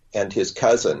uncle, and his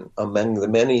cousin, among the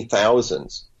many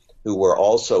thousands who were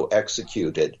also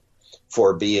executed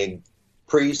for being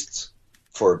priests,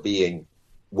 for being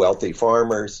wealthy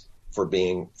farmers, for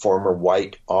being former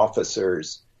white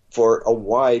officers, for a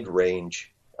wide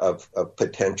range of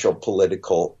potential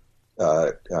political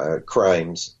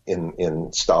crimes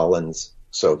in Stalin's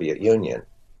Soviet Union.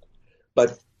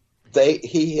 But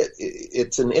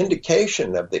it's an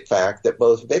indication of the fact that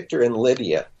both Victor and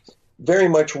Lydia very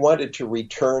much wanted to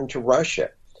return to Russia.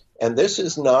 And this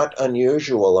is not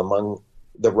unusual among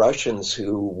the Russians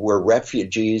who were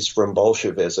refugees from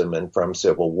Bolshevism and from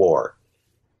civil war.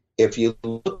 If you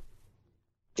look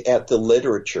at the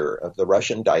literature of the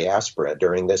Russian diaspora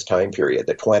during this time period,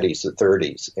 the 20s, the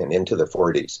 30s, and into the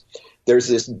 40s, there's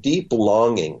this deep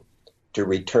longing to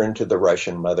return to the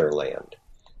Russian motherland.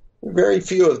 Very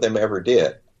few of them ever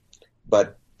did,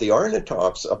 but the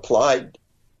Arnatovs applied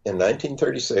in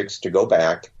 1936 to go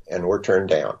back and were turned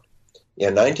down.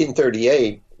 In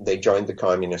 1938, they joined the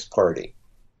Communist Party.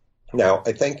 Now,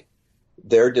 I think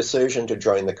their decision to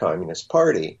join the Communist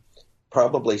Party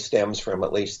probably stems from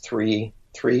at least three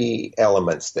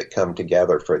elements that come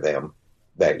together for them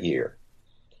that year.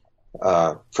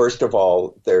 First of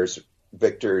all, there's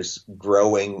Victor's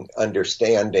growing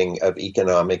understanding of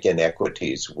economic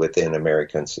inequities within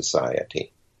American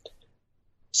society.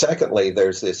 Secondly,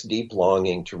 there's this deep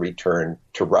longing to return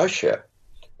to Russia,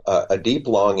 a deep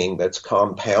longing that's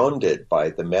compounded by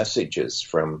the messages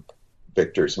from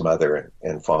Victor's mother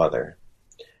and father.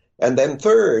 And then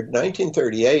third,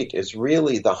 1938 is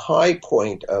really the high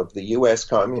point of the U.S.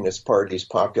 Communist Party's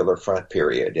Popular Front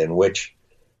period, in which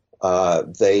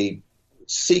they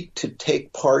seek to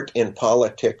take part in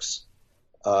politics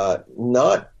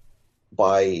not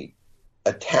by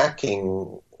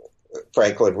attacking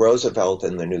Franklin Roosevelt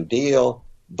and the New Deal,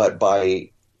 but by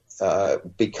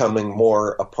becoming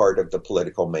more a part of the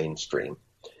political mainstream.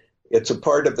 It's a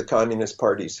part of the Communist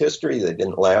Party's history that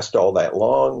didn't last all that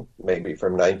long, maybe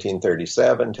from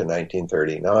 1937 to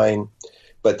 1939.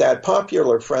 But that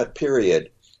Popular Front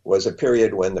period was a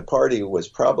period when the party was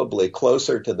probably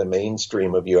closer to the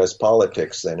mainstream of U.S.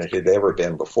 politics than it had ever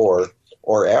been before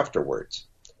or afterwards.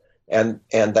 And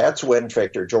that's when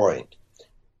Victor joined.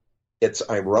 It's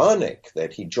ironic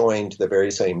that he joined the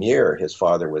very same year his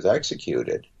father was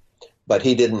executed, but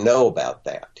he didn't know about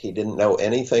that. He didn't know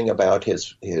anything about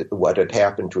what had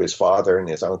happened to his father and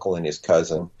his uncle and his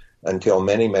cousin until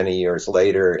many, many years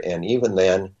later, and even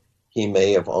then, he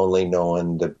may have only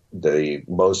known the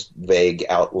most vague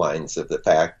outlines of the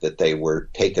fact that they were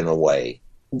taken away.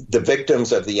 The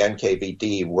victims of the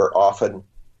NKVD were often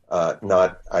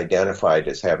not identified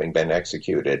as having been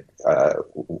executed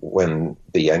when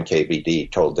the NKVD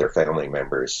told their family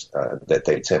members that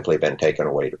they'd simply been taken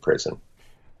away to prison.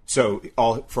 So,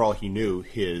 for all he knew,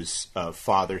 his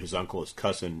father, his uncle, his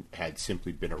cousin had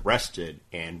simply been arrested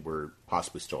and were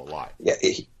possibly still alive. Yeah,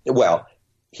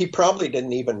 he probably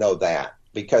didn't even know that,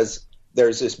 because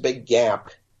there's this big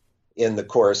gap in the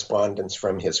correspondence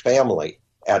from his family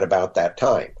at about that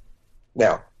time.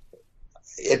 Now,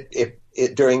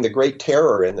 during the Great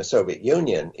Terror in the Soviet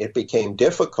Union, it became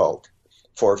difficult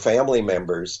for family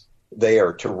members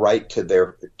there to write to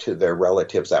their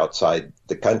relatives outside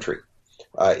the country.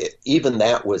 Even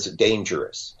that was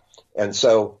dangerous. And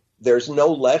so there's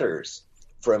no letters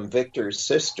from Victor's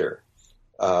sister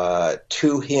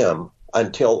to him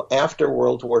until after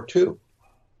World War II.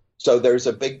 So there's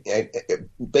a big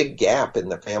gap in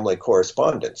the family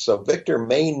correspondence. So Victor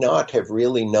may not have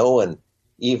really known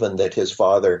even that his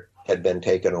father had been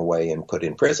taken away and put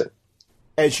in prison.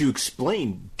 As you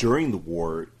explained, during the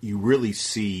war, you really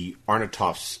see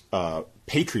Arnatov's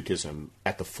patriotism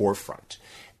at the forefront.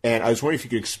 And I was wondering if you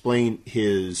could explain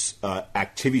his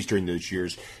activities during those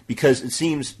years, because it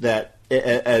seems that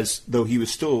as though he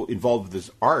was still involved with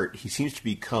his art, he seems to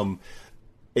become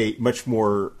a much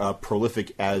more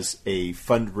prolific as a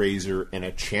fundraiser and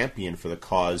a champion for the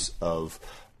cause of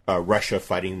Russia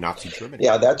fighting Nazi Germany.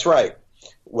 Yeah, that's right.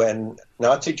 When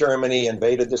Nazi Germany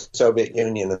invaded the Soviet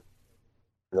Union in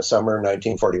the summer of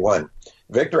 1941,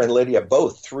 Victor and Lydia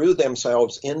both threw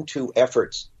themselves into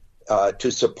efforts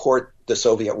to support the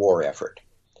Soviet war effort.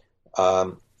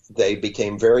 They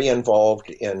became very involved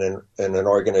in an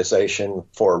organization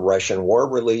for Russian war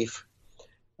relief.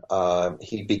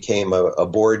 He became a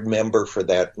board member for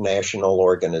that national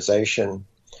organization.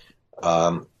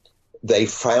 They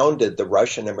founded the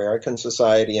Russian American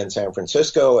Society in San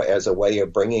Francisco as a way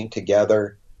of bringing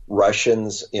together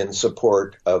Russians in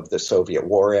support of the Soviet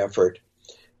war effort.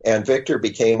 And Victor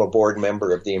became a board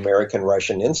member of the American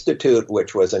Russian Institute,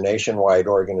 which was a nationwide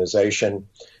organization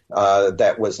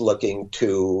that was looking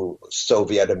to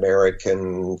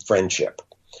Soviet-American friendship.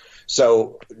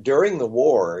 So during the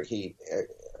war,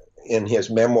 in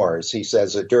his memoirs, he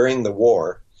says that during the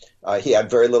war, he had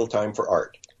very little time for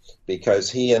art because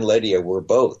he and Lydia were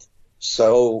both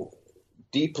so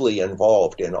deeply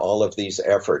involved in all of these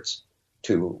efforts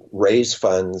to raise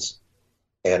funds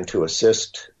and to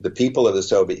assist the people of the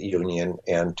Soviet Union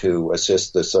and to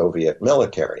assist the Soviet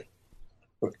military.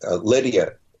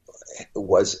 Lydia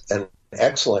was an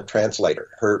excellent translator.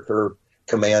 Her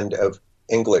command of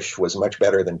English was much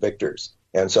better than Victor's.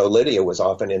 And so Lydia was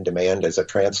often in demand as a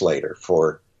translator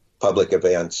for public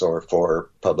events or for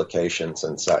publications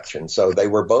and such. And so they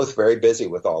were both very busy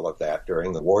with all of that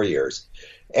during the war years.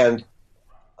 And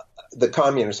the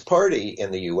Communist Party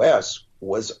in the U.S.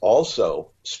 was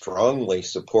also strongly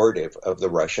supportive of the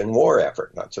Russian war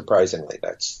effort. Not surprisingly,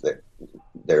 that's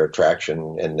their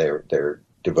attraction and their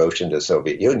devotion to the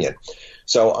Soviet Union.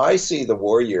 So I see the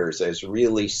war years as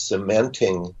really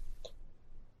cementing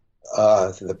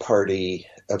the party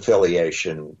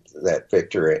affiliation that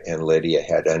Victor and Lydia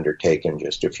had undertaken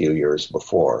just a few years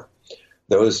before.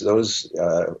 Those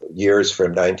years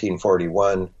from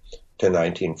 1941 to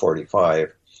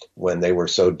 1945, when they were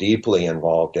so deeply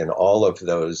involved in all of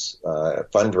those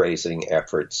fundraising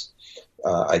efforts,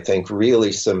 I think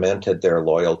really cemented their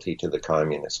loyalty to the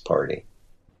Communist Party.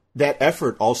 That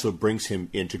effort also brings him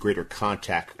into greater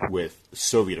contact with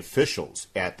Soviet officials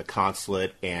at the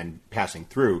consulate and passing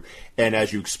through. And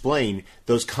as you explain,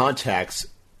 those contacts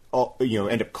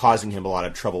end up causing him a lot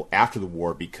of trouble after the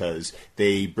war because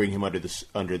they bring him under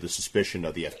the suspicion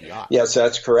of the FBI. Yes,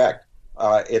 that's correct.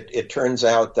 It turns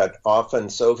out that often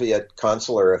Soviet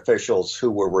consular officials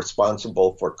who were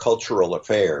responsible for cultural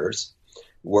affairs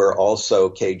were also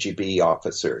KGB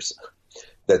officers,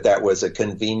 that was a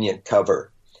convenient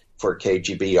cover for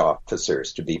KGB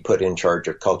officers to be put in charge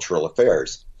of cultural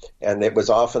affairs. And it was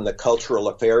often the cultural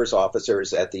affairs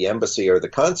officers at the embassy or the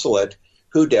consulate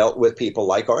who dealt with people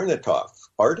like Arnatov,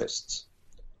 artists.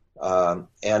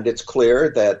 And it's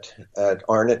clear that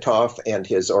Arnautoff and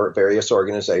his various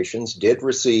organizations did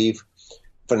receive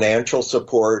financial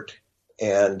support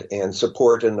and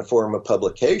support in the form of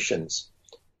publications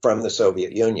from the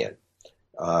Soviet Union.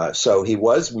 So he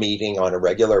was meeting on a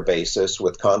regular basis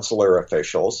with consular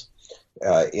officials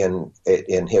in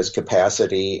his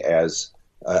capacity as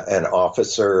an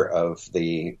officer of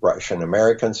the Russian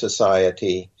American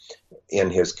Society, in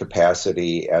his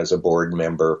capacity as a board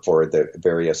member for the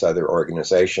various other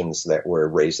organizations that were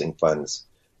raising funds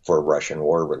for Russian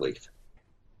war relief.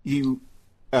 You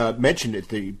mentioned at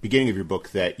the beginning of your book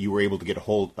that you were able to get a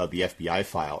hold of the FBI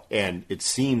file, and it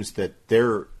seems that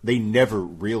they never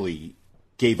really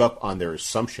gave up on their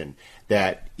assumption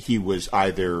that he was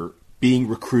either being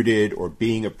recruited or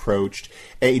being approached.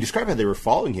 And you described how they were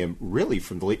following him really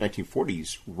from the late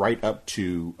 1940s right up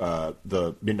to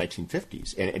the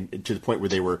mid-1950s, and to the point where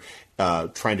they were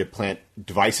trying to plant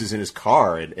devices in his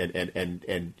car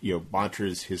and monitor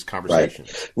his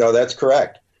conversations. Right. No, that's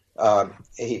correct. The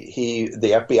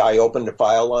FBI opened a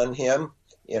file on him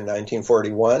in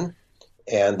 1941,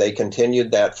 and they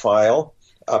continued that file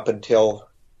up until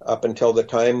the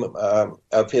time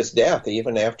of his death,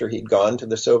 even after he'd gone to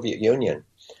the Soviet Union.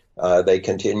 They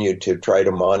continued to try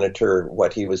to monitor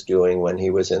what he was doing when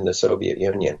he was in the Soviet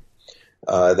Union.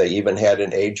 They even had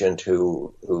an agent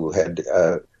who had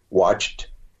watched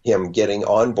him getting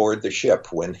on board the ship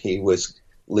when he was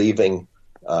leaving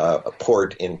a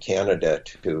port in Canada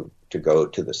to go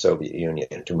to the Soviet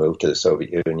Union, to move to the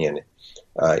Soviet Union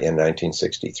in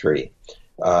 1963.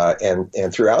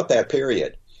 And throughout that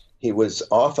period, he was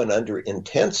often under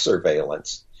intense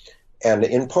surveillance, and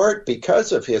in part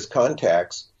because of his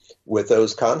contacts with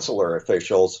those consular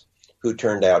officials who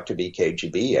turned out to be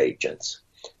KGB agents.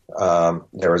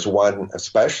 There was one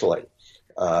especially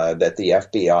that the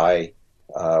FBI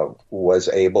was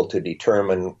able to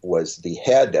determine was the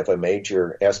head of a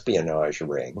major espionage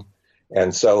ring.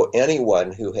 And so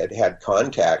anyone who had had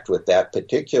contact with that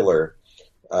particular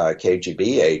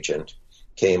KGB agent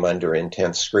came under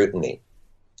intense scrutiny.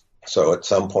 So at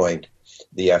some point,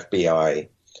 the FBI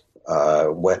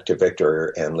went to Victor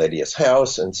and Lydia's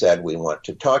house and said, "We want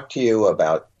to talk to you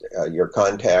about your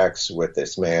contacts with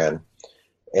this man."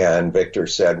 And Victor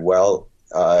said, "Well,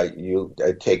 you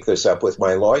take this up with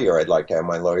my lawyer. I'd like to have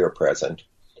my lawyer present."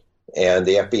 And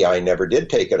the FBI never did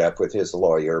take it up with his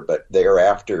lawyer, but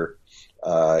thereafter,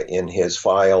 in his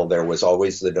file, there was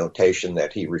always the notation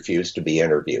that he refused to be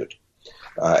interviewed.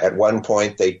 At one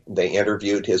point, they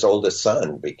interviewed his oldest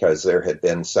son because there had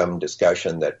been some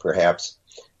discussion that perhaps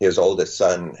his oldest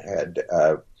son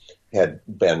had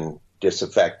been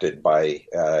disaffected by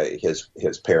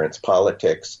his parents'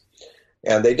 politics.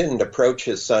 And they didn't approach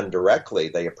his son directly.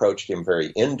 They approached him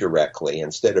very indirectly.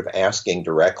 Instead of asking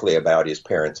directly about his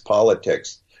parents'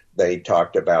 politics, they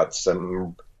talked about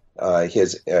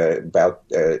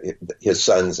his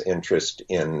son's interest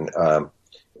in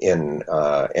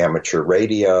amateur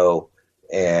radio,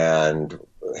 and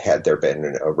had there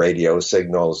been radio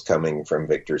signals coming from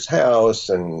Victor's house,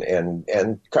 and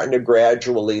kind of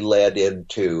gradually led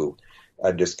into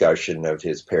a discussion of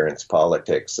his parents'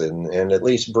 politics. And at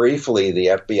least briefly, the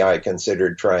FBI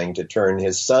considered trying to turn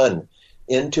his son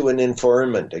into an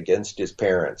informant against his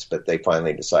parents, but they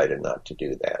finally decided not to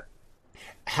do that.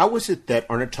 How was it that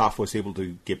Arnautoff was able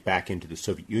to get back into the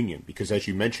Soviet Union? Because as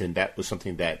you mentioned, that was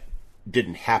something that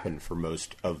didn't happen for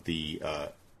most of the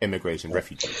emigres and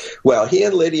refugees. Well, he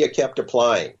and Lydia kept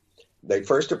applying. They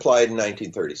first applied in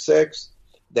 1936.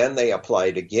 Then they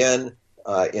applied again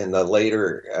in the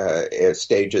later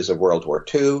stages of World War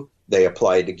II. They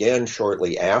applied again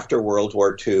shortly after World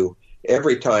War II.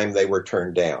 Every time they were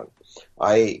turned down.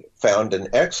 I found an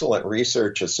excellent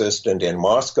research assistant in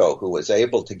Moscow who was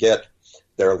able to get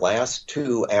their last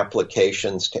two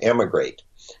applications to emigrate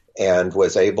and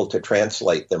was able to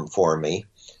translate them for me.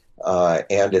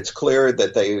 And it's clear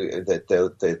that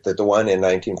the one in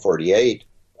 1948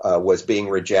 was being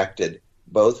rejected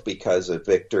both because of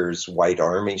Victor's White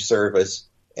Army service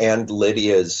and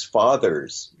Lydia's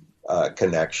father's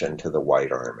connection to the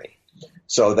White Army.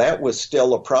 So that was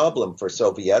still a problem for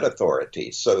Soviet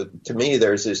authorities. So to me,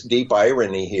 there's this deep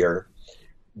irony here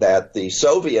that the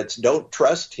Soviets don't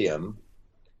trust him,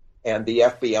 and the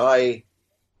FBI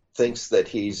thinks that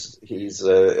he's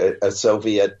a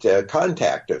Soviet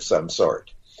contact of some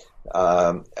sort.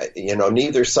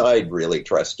 Neither side really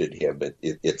trusted him,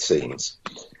 it seems.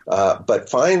 But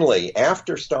finally,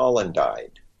 after Stalin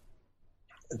died,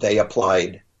 they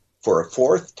applied for a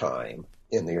fourth time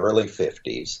in the early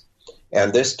 50s,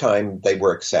 and this time they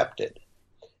were accepted.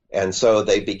 And so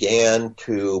they began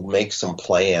to make some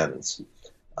plans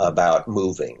about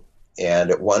moving.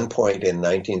 And at one point in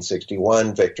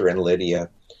 1961, Victor and Lydia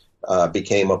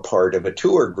became a part of a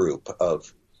tour group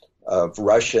of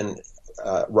Russians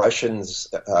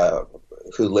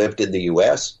who lived in the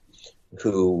U.S.,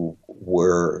 who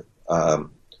were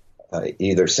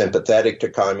either sympathetic to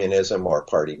communism or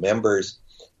party members.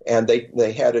 And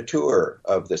they had a tour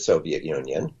of the Soviet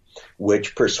Union,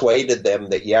 which persuaded them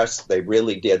that, yes, they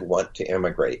really did want to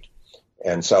immigrate.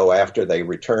 And so after they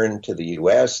returned to the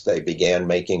U.S., they began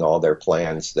making all their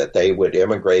plans that they would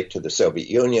immigrate to the Soviet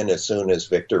Union as soon as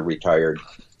Victor retired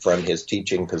from his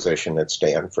teaching position at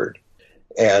Stanford.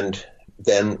 And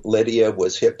then Lydia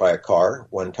was hit by a car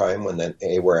one time when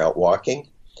they were out walking,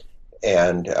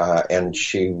 and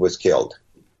she was killed.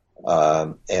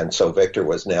 And so Victor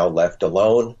was now left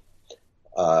alone.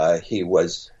 He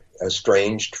was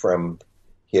estranged from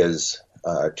his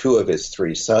two of his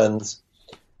three sons.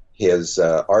 His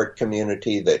art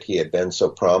community that he had been so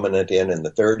prominent in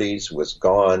the 30s was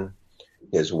gone.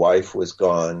 His wife was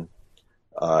gone.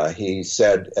 He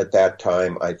said at that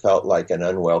time, "I felt like an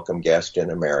unwelcome guest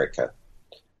in America."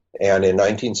 And in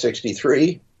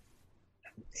 1963,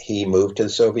 he moved to the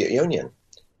Soviet Union.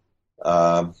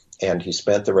 And he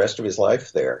spent the rest of his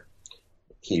life there.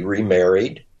 He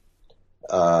remarried.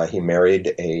 He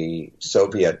married a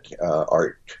Soviet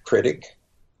art critic,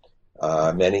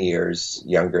 many years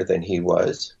younger than he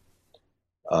was.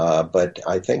 But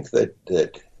I think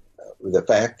that the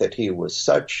fact that he was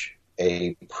such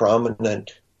a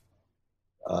prominent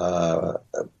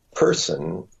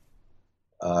person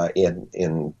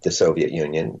in the Soviet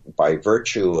Union, by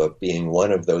virtue of being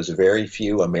one of those very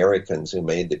few Americans who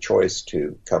made the choice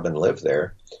to come and live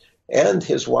there, and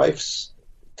his wife's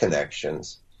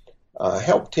connections,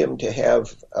 helped him to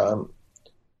have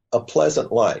a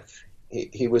pleasant life.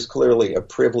 He was clearly a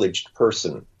privileged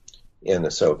person in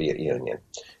the Soviet Union.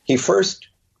 He first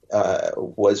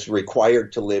was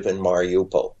required to live in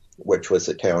Mariupol, which was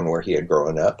a town where he had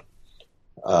grown up.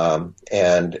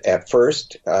 And at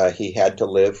first, he had to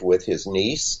live with his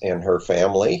niece and her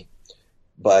family,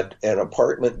 but an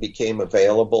apartment became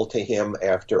available to him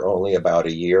after only about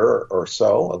a year or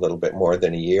so, a little bit more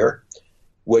than a year,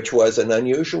 which was an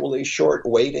unusually short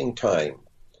waiting time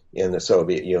in the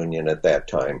Soviet Union at that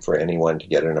time for anyone to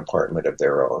get an apartment of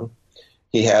their own.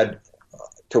 He had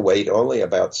to wait only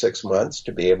about 6 months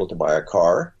to be able to buy a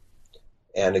car.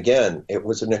 And again, it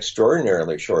was an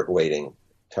extraordinarily short waiting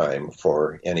time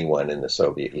for anyone in the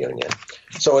Soviet Union.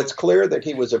 So it's clear that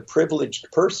he was a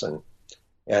privileged person,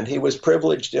 and he was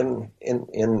privileged in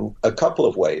a couple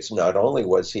of ways. Not only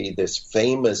was he this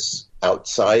famous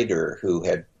outsider who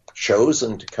had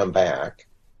chosen to come back,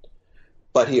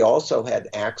 but he also had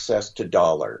access to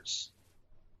dollars.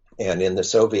 And in the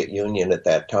Soviet Union at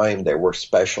that time, there were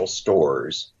special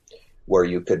stores where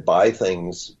you could buy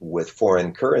things with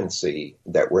foreign currency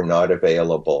that were not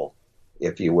available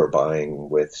if you were buying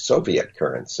with Soviet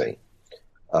currency.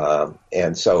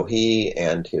 And so he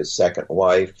and his second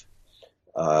wife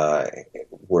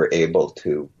were able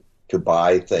to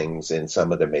buy things in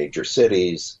some of the major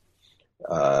cities,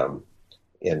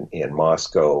 in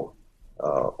Moscow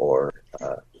or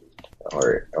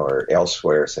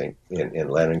elsewhere, say in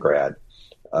Leningrad,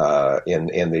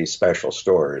 in these special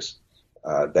stores,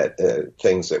 that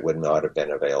things that would not have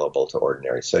been available to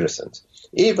ordinary citizens.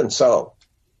 Even so,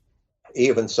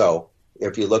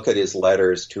 if you look at his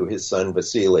letters to his son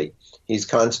Vasily, he's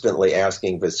constantly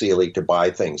asking Vasily to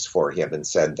buy things for him and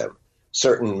send them.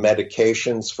 Certain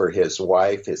medications for his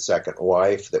wife, his second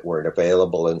wife, that weren't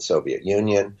available in Soviet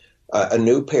Union, a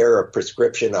new pair of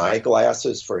prescription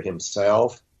eyeglasses for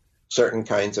himself, certain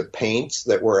kinds of paints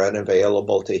that were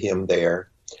unavailable to him there.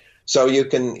 So you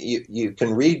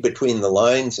can read between the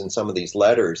lines in some of these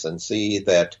letters and see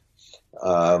that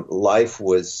life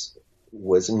was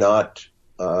not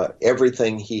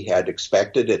everything he had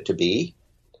expected it to be.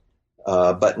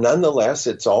 But nonetheless,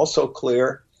 it's also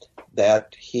clear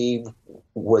that he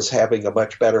was having a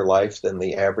much better life than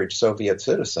the average Soviet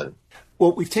citizen.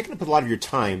 Well, we've taken up a lot of your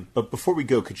time, but before we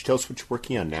go, could you tell us what you're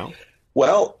working on now?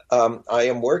 Well, I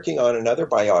am working on another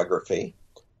biography.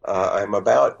 I'm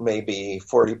about maybe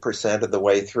 40% of the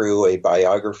way through a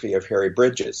biography of Harry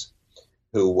Bridges,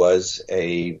 who was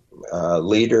a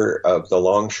leader of the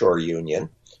Longshore Union.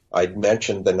 I'd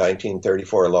mentioned the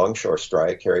 1934 Longshore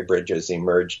Strike. Harry Bridges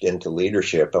emerged into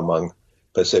leadership among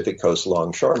Pacific Coast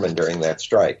longshoremen during that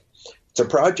strike. It's a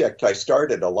project I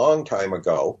started a long time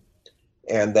ago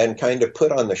and then kind of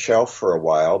put on the shelf for a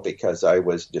while because I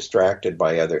was distracted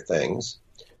by other things.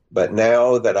 But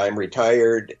now that I'm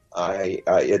retired,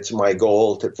 it's my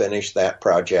goal to finish that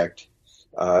project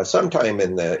sometime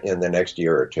in the next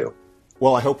year or two.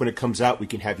 Well, I hope when it comes out, we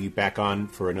can have you back on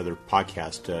for another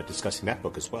podcast discussing that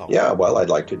book as well. Yeah, well,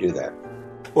 I'd like to do that.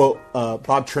 Well,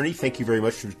 Bob Turney, thank you very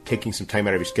much for taking some time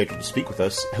out of your schedule to speak with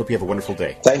us. I hope you have a wonderful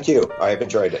day. Thank you. I have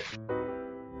enjoyed it.